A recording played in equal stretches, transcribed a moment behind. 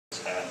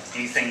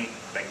anything,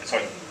 like as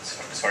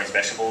far as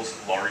vegetables,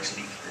 large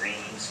leafy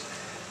greens,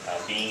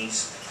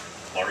 beans,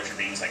 larger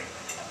beans like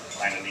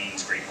lima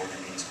beans, great order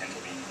beans, pinto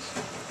beans,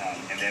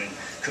 and then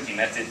cooking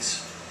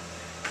methods,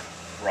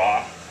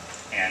 raw,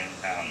 and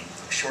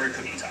shorter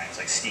cooking times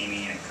like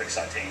steaming and quick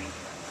sauteing.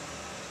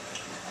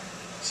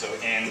 So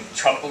in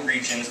tropical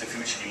regions, the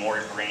food should be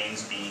more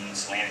grains,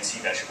 beans, land and sea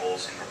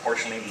vegetables, and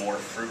proportionally more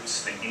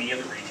fruits than any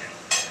other region.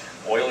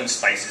 Oil and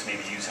spices may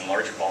be used in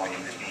larger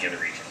volume than any other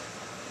region.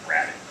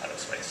 Rabbit out of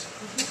spice.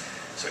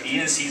 So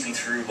eating and seasoned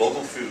through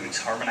local foods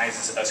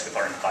harmonizes us with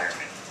our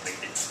environment. Like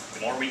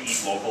the more we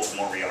eat local, the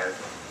more we are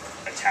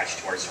attached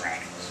to our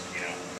surroundings.